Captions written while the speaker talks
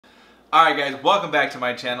Alright guys, welcome back to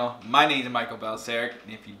my channel. My name is Michael Balseric,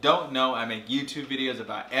 and if you don't know, I make YouTube videos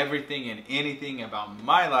about everything and anything about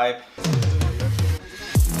my life.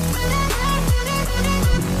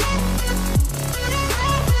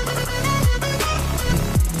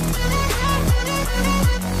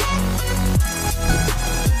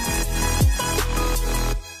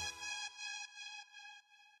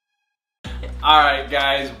 Alright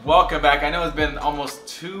guys, welcome back. I know it's been almost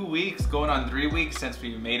 2 weeks, going on 3 weeks since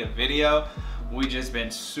we made a video. We just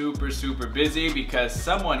been super busy because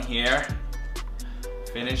someone here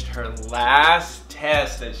finished her last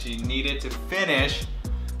test that she needed to finish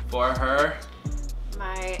for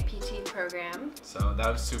my PT program. So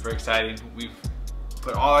that was super exciting. We've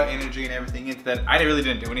put all our energy and everything into that. I really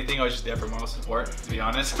didn't do anything. I was just there for moral support, to be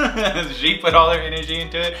honest. She put all her energy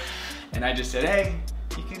into it, and I just said, hey,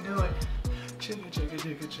 you can do it.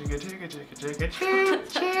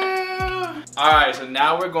 Alright, so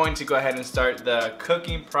now we're going to go ahead and start the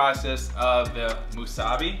cooking process of the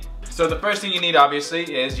musubi. So the first thing you need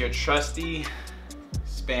obviously is your trusty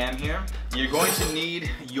Spam here. You're going to need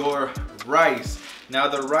your rice. Now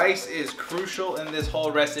the rice is crucial in this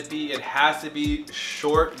whole recipe. It has to be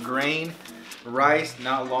short grain rice,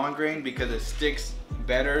 not long grain, because it sticks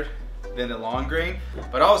better than the long grain.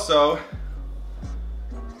 But also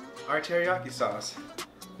our teriyaki sauce.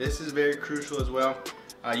 This is very crucial as well.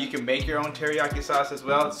 You can make your own teriyaki sauce as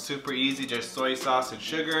well. It's super easy, just soy sauce and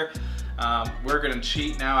sugar. We're gonna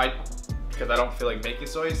cheat now because I don't feel like making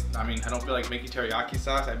I don't feel like making teriyaki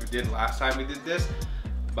sauce. I did last time we did this,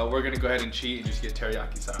 but we're gonna go ahead and cheat and just get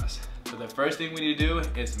teriyaki sauce. So the first thing we need to do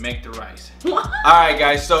is make the rice. Alright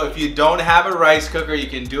guys, so if you don't have a rice cooker, you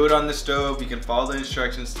can do it on the stove. You can follow the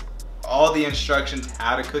instructions. All the instructions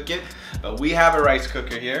how to cook it, but we have a rice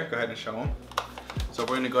cooker here. Go ahead and show them. So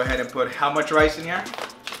we're gonna go ahead and put how much rice in here?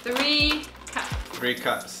 3 cups. 3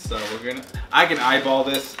 cups. So I can eyeball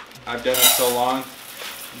this. I've done it so long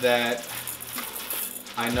that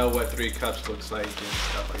I know what 3 cups looks like and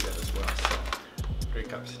stuff like that as well. So 3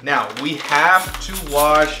 cups. Now we have to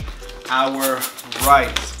wash our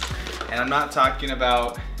rice, and I'm not talking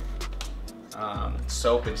about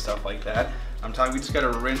soap and stuff like that. I'm talking, we just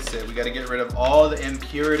gotta rinse it. We gotta get rid of all the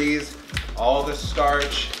impurities, all the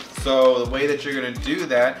starch. So the way that you're gonna do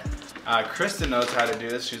that, Kristen knows how to do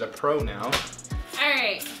this. She's a pro now. All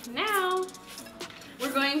right, now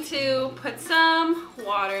we're going to put some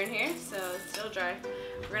water in here, so it's still dry.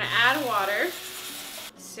 We're gonna add water.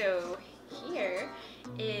 So here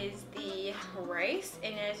is the rice,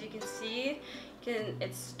 and as you can see,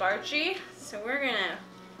 it's starchy. So we're gonna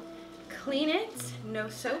clean it, no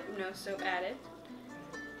soap added,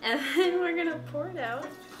 and then we're gonna pour it out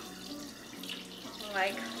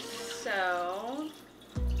like so.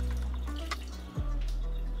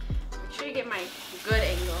 Make sure you get my good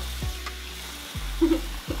angle.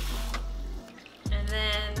 And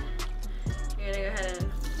then you're gonna go ahead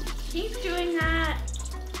and keep doing that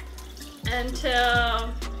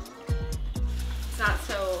until it's not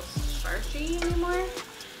so starchy anymore.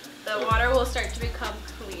 The water will start to become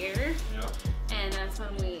clear, yep. And that's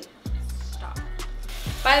when we stop.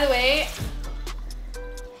 By the way,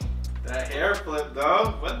 that hair flip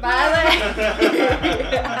though. What by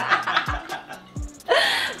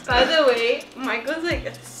the way, Michael's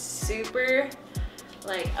like super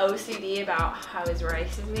OCD about how his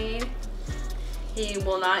rice is made. He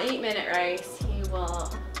will not eat minute rice. He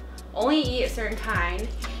will only eat a certain kind.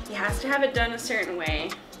 He has to have it done a certain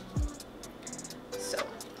way.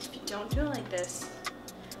 Don't do it like this.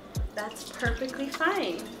 That's perfectly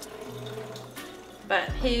fine. But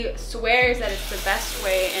he swears that it's the best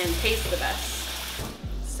way and tastes the best.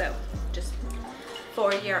 So, just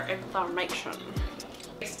for your information.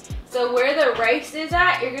 So where the rice is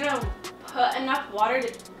at, you're gonna put enough water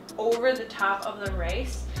over the top of the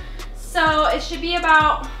rice. So it should be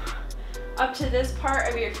about up to this part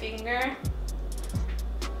of your finger.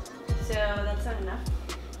 So that's not enough.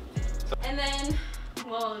 And then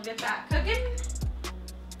we'll get that cooking,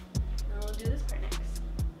 and we'll do this part next.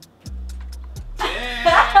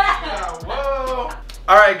 Yeah, whoa.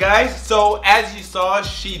 Alright guys, so as you saw,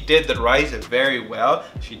 she did the rice very well.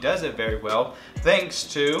 She does it very well, thanks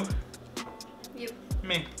to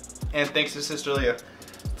me, and thanks to Sister Leah.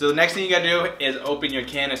 So the next thing you gotta do is open your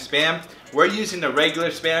can of Spam. We're using the regular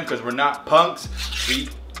Spam because we're not punks. We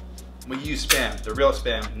use Spam, the real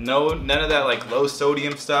Spam. None of that like low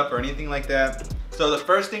sodium stuff or anything like that. So the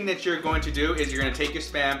first thing that you're going to do is you're gonna take your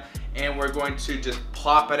Spam and we're going to just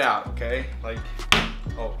plop it out, okay? Like,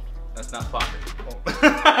 oh, that's not plopping.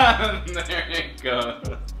 Oh. There you go.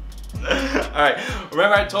 Alright,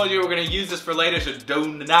 remember I told you we're going to use this for later, so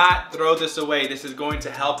do not throw this away. This is going to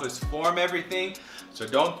help us form everything, so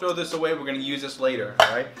don't throw this away. We're going to use this later,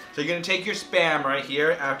 alright? So you're going to take your Spam right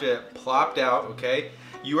here after it plopped out, okay?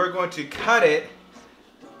 You are going to cut it,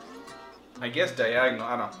 I guess diagonal,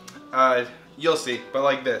 I don't know. You'll see, but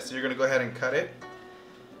like this. So you're going to go ahead and cut it.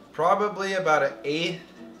 Probably about 1/8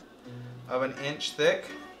 of an inch thick.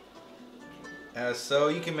 So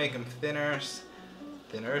you can make them thinner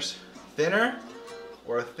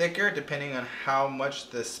or thicker depending on how much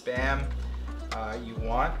the Spam you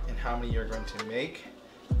want and how many you're going to make.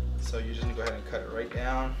 So you're just gonna go ahead and cut it right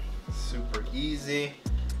down. Super easy.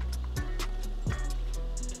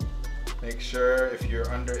 Make sure if you're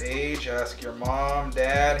underage, ask your mom,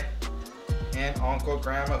 dad, aunt, uncle,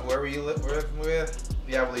 grandma, whoever you live with.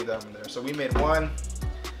 Yeah, we'll leave that one there. So we made 1,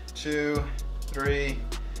 2, 3,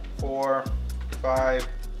 4, 5,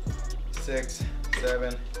 6,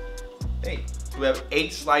 7, 8. We have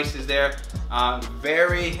 8 slices there.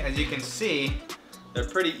 As you can see, they're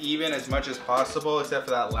pretty even as much as possible, except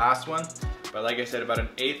for that last one. But like I said, about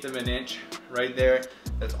 1/8 of an inch right there.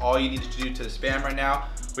 That's all you need to do to the Spam right now.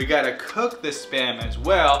 We gotta cook the Spam as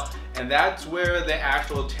well, and that's where the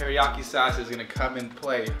actual teriyaki sauce is gonna come in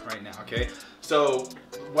play right now, okay? So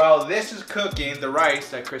while this is cooking, the rice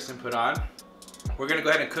that Kristen put on, we're gonna go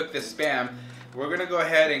ahead and cook this Spam. We're gonna go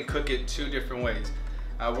ahead and cook it 2 different ways.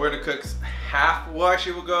 We're gonna cook half, well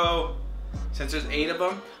actually we'll go, since there's 8 of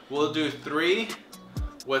them, we'll do 3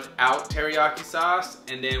 without teriyaki sauce,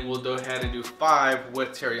 and then we'll go ahead and do 5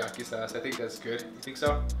 with teriyaki sauce. I think that's good. You think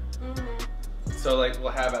so? Mm-hmm. So like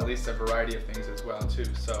we'll have at least a variety of things as well too.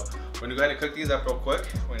 So we're gonna go ahead and cook these up real quick.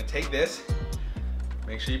 We're gonna take this,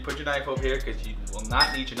 make sure you put your knife over here because you will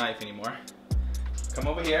not need your knife anymore. Come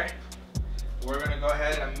over here. We're gonna go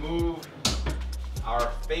ahead and move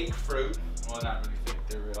our fake fruit. Well, not really fake,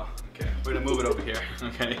 they're real. Okay, we're gonna move it over here,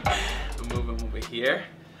 okay? We'll move them over here.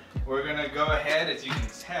 We're gonna go ahead, as you can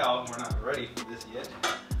tell, we're not ready for this yet.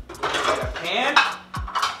 We're gonna get a pan,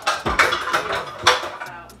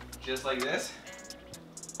 just like this.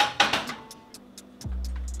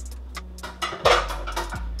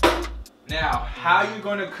 Now, how you're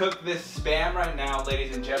gonna cook this Spam right now,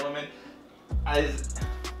 ladies and gentlemen, is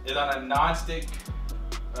on a non-stick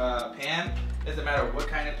pan. Doesn't matter what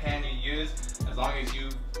kind of pan you use, as long as you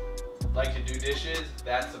like to do dishes,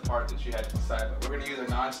 that's the part that you had to decide. But we're gonna use a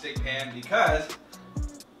non-stick pan because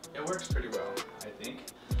it works pretty well, I think.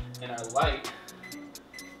 And our light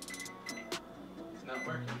is not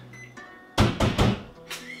working.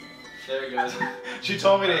 There it goes. She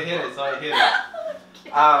told me to hit it, so I hit it.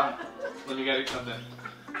 Let me get something.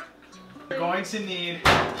 We're going to need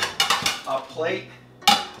a plate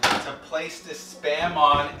to place this Spam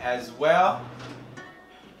on as well.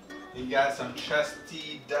 You got some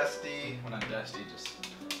dusty, well not dusty, just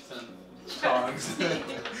some tongs.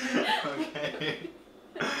 Okay.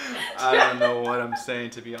 I don't know what I'm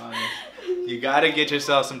saying, to be honest. You gotta get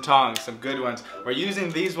yourself some tongs, some good ones. We're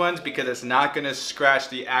using these ones because it's not gonna scratch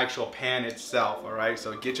the actual pan itself, all right?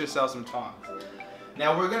 So get yourself some tongs.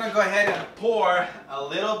 Now we're gonna go ahead and pour a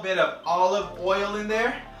little bit of olive oil in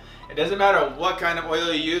there. It doesn't matter what kind of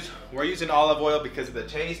oil you use. We're using olive oil because of the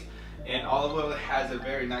taste, and olive oil has a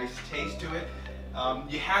very nice taste to it.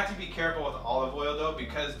 You have to be careful with olive oil though,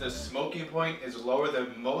 because the smoking point is lower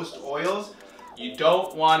than most oils. You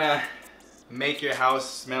don't want to make your house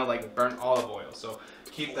smell like burnt olive oil, so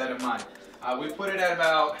keep that in mind. We put it at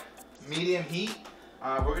about medium heat.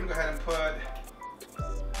 We're gonna go ahead and put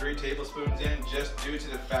 3 tablespoons in, just due to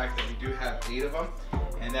the fact that we do have 8 of them,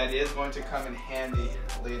 and that is going to come in handy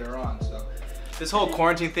later on. So this whole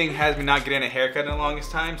quarantine thing has me not getting a haircut in the longest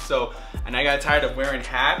time, and I got tired of wearing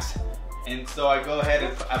hats, and so I go ahead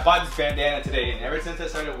and I bought this bandana today, and ever since I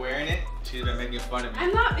started wearing it, she's been making fun of me.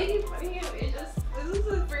 I'm not making fun of you, it just, this is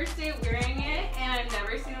the first day wearing it, and I've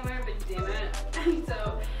never seen her wear a bandana, and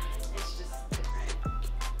so it's just different.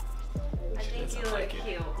 I think you look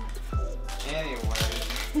cute.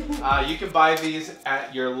 Anyway, you can buy these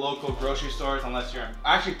at your local grocery stores, unless you're in,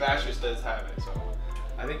 actually Bashers does have it, so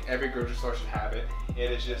I think every grocery store should have it.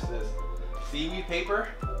 It is just this seaweed paper,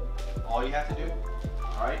 all you have to do,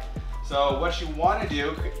 all right? So what you want to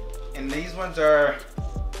do, and these ones are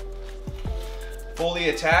fully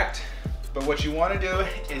attacked, but what you want to do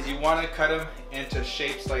is you want to cut them into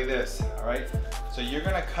shapes like this, all right? So you're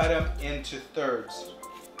going to cut them into thirds.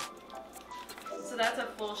 So that's a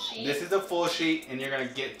full sheet? This is a full sheet, and you're going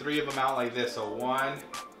to get 3 of them out like this. So 1,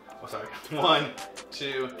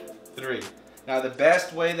 2, 3. Now the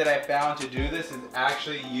best way that I found to do this is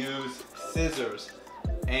actually use scissors.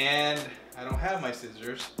 And I don't have my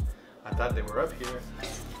scissors. I thought they were up here.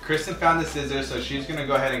 Kristen found the scissors, so she's gonna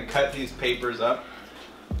go ahead and cut these papers up.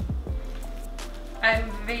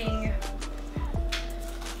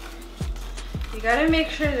 You gotta make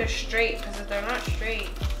sure they're straight, because if they're not straight,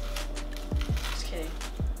 just kidding,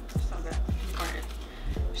 it's not that important.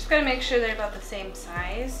 Just gotta make sure they're about the same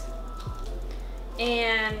size.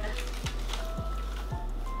 And I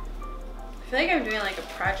feel like I'm doing like a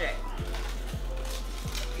project.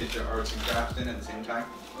 Get your arts and crafts in at the same time.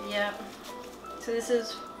 Yep. So this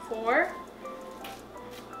is 4.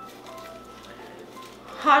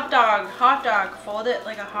 Hot dog, fold it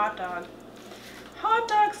like a hot dog. Hot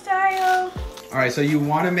dog style. All right, so you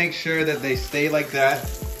want to make sure that they stay like that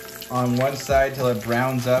on one side till it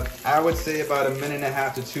browns up. I would say about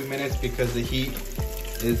 1.5 to 2 minutes because the heat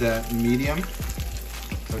is at medium.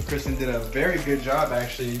 So Kristen did a very good job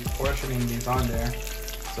actually portioning these on there.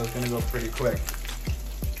 So it's gonna go pretty quick.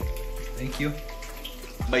 Thank you.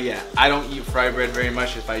 But yeah, I don't eat fry bread very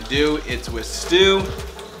much. If I do, it's with stew.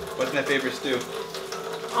 What's my favorite stew?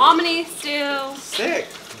 Hominy stew. Sick.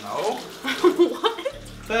 No. What?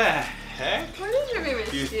 The heck? What is your favorite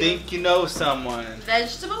stew? You think you know someone.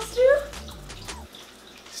 Vegetable stew?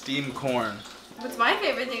 Steamed corn. What's my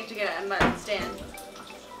favorite thing to get at a mutton stand?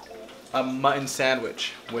 A mutton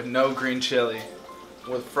sandwich with no green chili,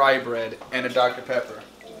 with fry bread and a Dr. Pepper.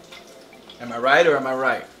 Am I right or am I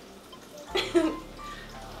right?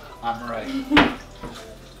 I'm right.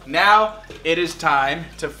 Now it is time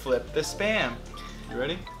to flip the Spam. You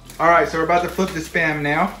ready? All right, so we're about to flip the Spam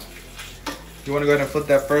now. You want to go ahead and flip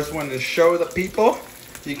that first one to show the people.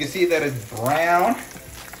 You can see that it's brown.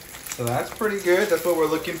 So that's pretty good. That's what we're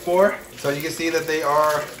looking for. So you can see that they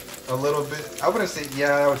are a little bit, I wouldn't say,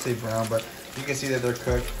 yeah, I would say brown, but you can see that they're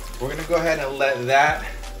cooked. We're gonna go ahead and let that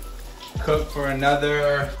cook for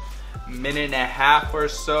another 1.5 minutes or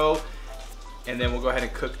so. And then we'll go ahead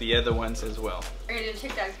and cook the other ones as well. We're gonna do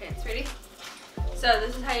TiK ToK dance. Ready? So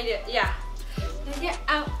this is how you do it. Yeah. Get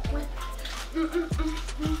out with.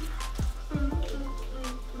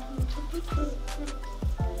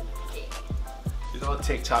 She's all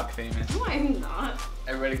TiK ToK famous. No, I'm not.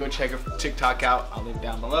 Everybody go check her TiK ToK out. I'll leave it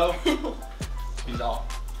down below. She's all.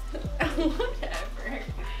 Whatever.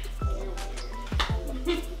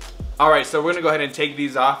 All right, so we're gonna go ahead and take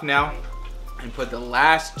these off now and put the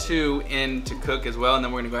last 2 in to cook as well, and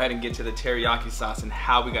then we're gonna go ahead and get to the teriyaki sauce and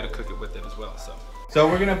how we gotta cook it with it as well. So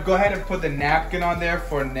we're gonna go ahead and put the napkin on there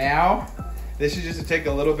for now. This is just to take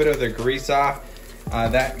a little bit of the grease off.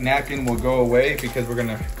 That napkin will go away because we're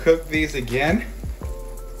gonna cook these again,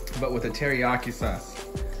 but with the teriyaki sauce.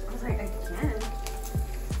 I was like, again?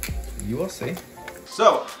 You will see.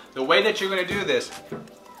 So the way that you're gonna do this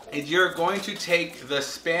is you're going to take the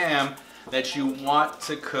Spam that you want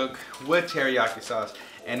to cook with teriyaki sauce.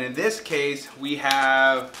 And in this case, we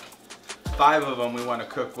have 5 of them we want to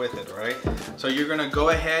cook with it, right? So you're gonna go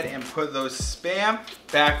ahead and put those Spam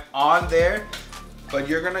back on there, but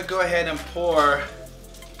you're gonna go ahead and pour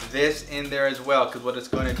this in there as well, because what it's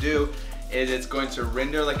going to do is it's going to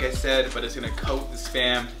render, like I said, but it's gonna coat the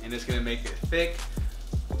Spam and it's gonna make it thick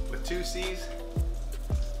with 2 C's.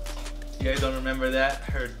 You guys don't remember that?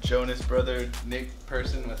 Her Jonas brother Nick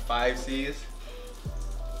person with 5 C's?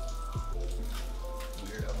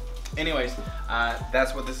 Weirdo. Anyways,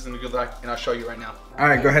 that's what this is gonna look like, and I'll show you right now. All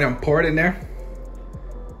right, go ahead and pour it in there.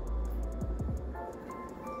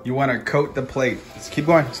 You wanna coat the plate. Let's keep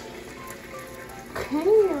going. Hey,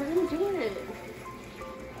 we're gonna do it.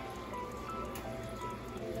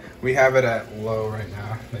 We have it at low right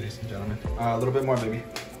now, ladies and gentlemen. A little bit more, baby.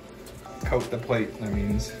 Coat the plate, that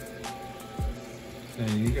means.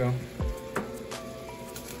 There you go.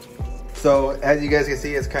 So as you guys can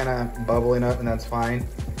see, it's kind of bubbling up, and that's fine.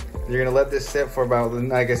 You're gonna let this sit for about,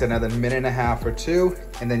 like I said, another 1.5 minutes or 2,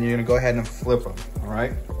 and then you're gonna go ahead and flip them, all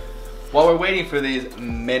right? While we're waiting for these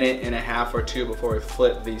 1.5 minutes or 2 before we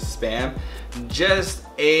flip these Spam, just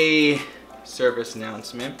a service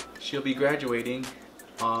announcement. She'll be graduating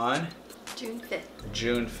on June 5th.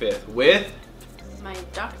 June 5th with My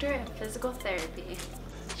doctorate in physical therapy.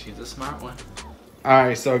 She's a smart one. All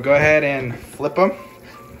right, so go ahead and flip them.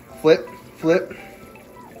 Flip, flip.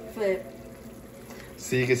 Flip.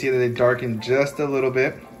 So you can see that they darken just a little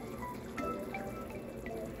bit.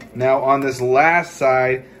 Now on this last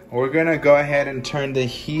side, we're gonna go ahead and turn the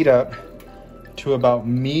heat up to about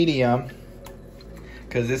medium,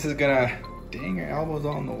 because this is gonna, dang, your elbow's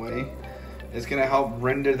on the way. It's gonna help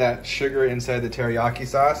render that sugar inside the teriyaki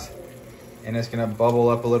sauce, and it's gonna bubble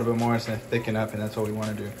up a little bit more. It's gonna thicken up, and that's what we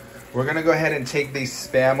wanna do. We're gonna go ahead and take the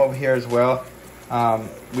Spam over here as well.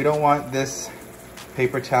 We don't want this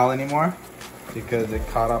paper towel anymore because it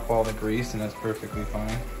caught up all the grease, and that's perfectly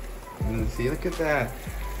fine. And see, look at that.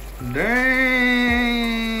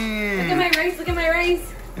 Dang! Look at my rice, look at my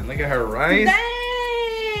rice. And look at her rice.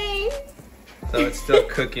 Dang! So it's still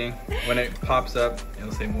cooking. When it pops up,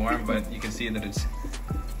 it'll say warm, but you can see that it's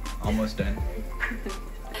almost done.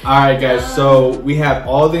 Alright guys, so we have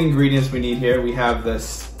all the ingredients we need here. We have the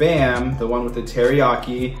Spam, the one with the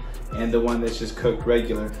teriyaki, and the one that's just cooked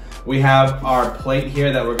regular. We have our plate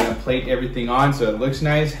here that we're gonna plate everything on so it looks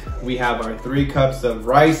nice. We have our 3 cups of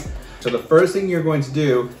rice. So the first thing you're going to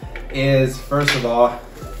do is, first of all,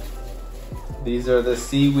 these are the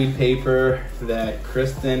seaweed paper that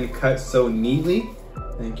Kristen cut so neatly.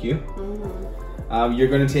 Thank you. You're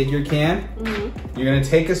gonna take your can. You're gonna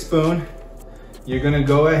take a spoon. You're gonna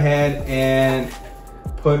go ahead and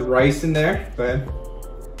put rice in there. Go ahead.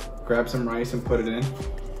 Grab some rice and put it in.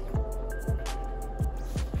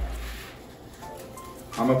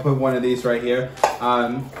 I'm gonna put one of these right here.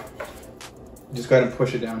 Just go ahead and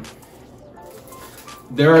push it down.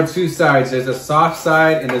 There are 2 sides. There's a soft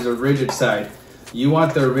side and there's a rigid side. You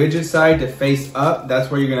want the rigid side to face up.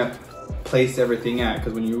 That's where you're gonna place everything at.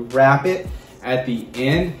 Because when you wrap it at the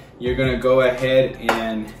end, you're gonna go ahead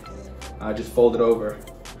and just fold it over.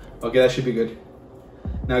 Okay, that should be good.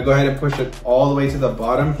 Now go ahead and push it all the way to the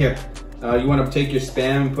bottom. Here, you wanna take your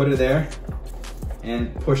Spam and put it there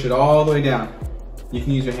and push it all the way down. You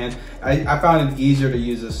can use your hand. I found it easier to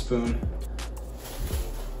use a spoon.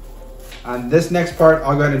 On this next part,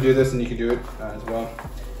 I'll go ahead and do this and you can do it as well.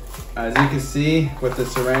 As you can see, with the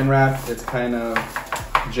saran wrap, it's kind of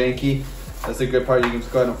janky. That's the good part. You can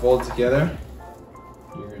just go ahead and fold it together.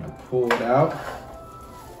 You're gonna pull it out,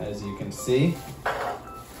 as you can see.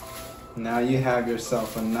 Now you have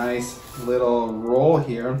yourself a nice little roll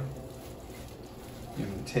here. You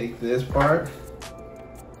can take this part.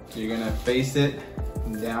 You're gonna face it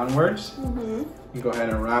downwards. You go ahead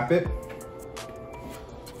and wrap it.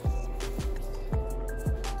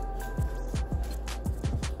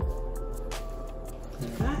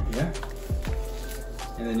 Yeah.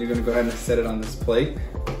 And then you're gonna go ahead and set it on this plate.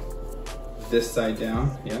 This side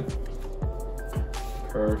down, yeah.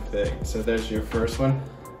 Perfect, so there's your first one.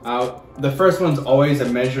 The first one's always a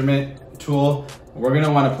measurement tool. We're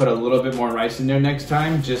gonna wanna put a little bit more rice in there next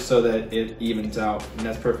time just so that it evens out, and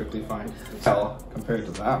that's perfectly fine. Tell compared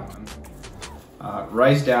to that one.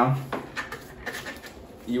 Rice down.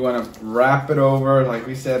 You wanna wrap it over, like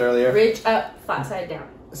we said earlier. Ridge up, flat side down.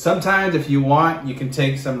 Sometimes if you want, you can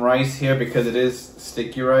take some rice here because it is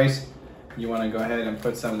sticky rice. You wanna go ahead and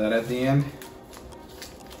put some of that at the end.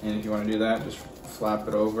 And if you wanna do that, just flap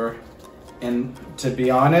it over. And to be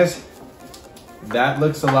honest, that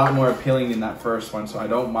looks a lot more appealing than that first one, so I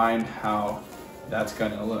don't mind how that's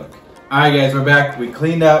gonna look. All right guys, we're back. We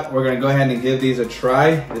cleaned up. We're gonna go ahead and give these a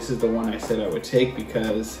try. This is the one I said I would take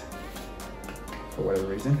because, for whatever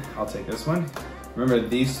reason, I'll take this one. Remember,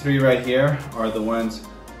 these 3 right here are the ones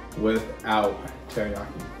without teriyaki.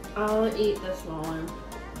 I'll eat the small one.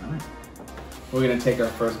 All right. We're gonna take our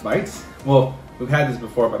first bites. Well, we've had this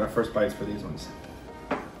before, but our first bites for these ones.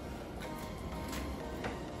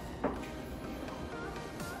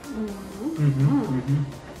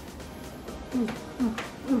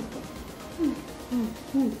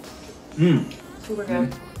 Super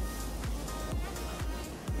good.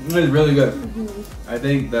 It's really good. I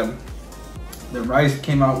think the rice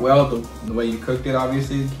came out well. The way you cooked it,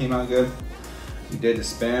 obviously, came out good. You did the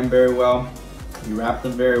Spam very well. You wrapped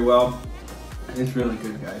them very well. It's really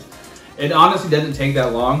good, guys. It honestly doesn't take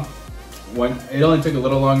that long. It only took a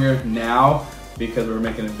little longer now because we were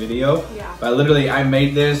making a video. Yeah. But literally, I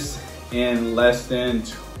made this in less than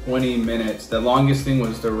 20 minutes. The longest thing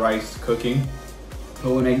was the rice cooking.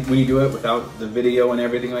 But when you do it without the video and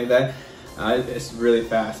everything like that, it's really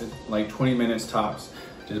fast. It's like 20 minutes tops.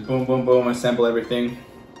 Just boom, boom, boom, assemble everything.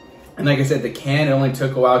 And like I said, the can, it only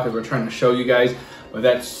took a while because we're trying to show you guys, but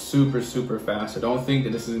that's super, super fast. So don't think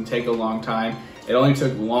that this doesn't take a long time. It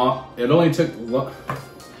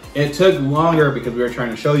took longer because we were trying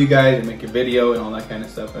to show you guys and make a video and all that kind of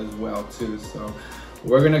stuff as well too. So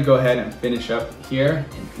we're gonna go ahead and finish up here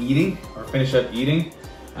and finish up eating.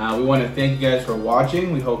 We want to thank you guys for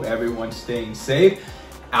watching. We hope everyone's staying safe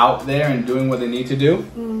out there and doing what they need to do.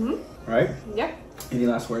 Right? Yep. Any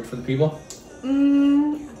last words for the people?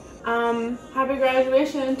 Happy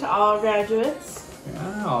graduation to all graduates.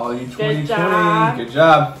 Yeah, all you 2020. Good job. Good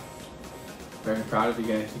job. Very proud of you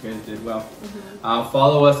guys. You guys did well.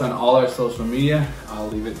 Follow us on all our social media. I'll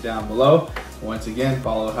leave it down below. Once again,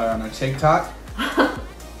 follow her on our TikTok.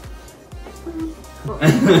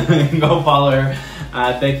 Go follow her.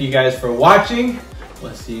 Thank you guys for watching.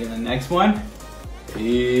 We'll see you in the next one.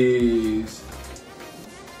 Peace.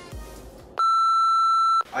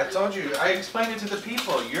 I told you, I explained it to the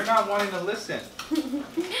people. You're not wanting to listen.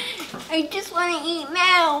 I just want to eat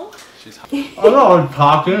now. She's I don't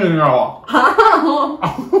talking, you know.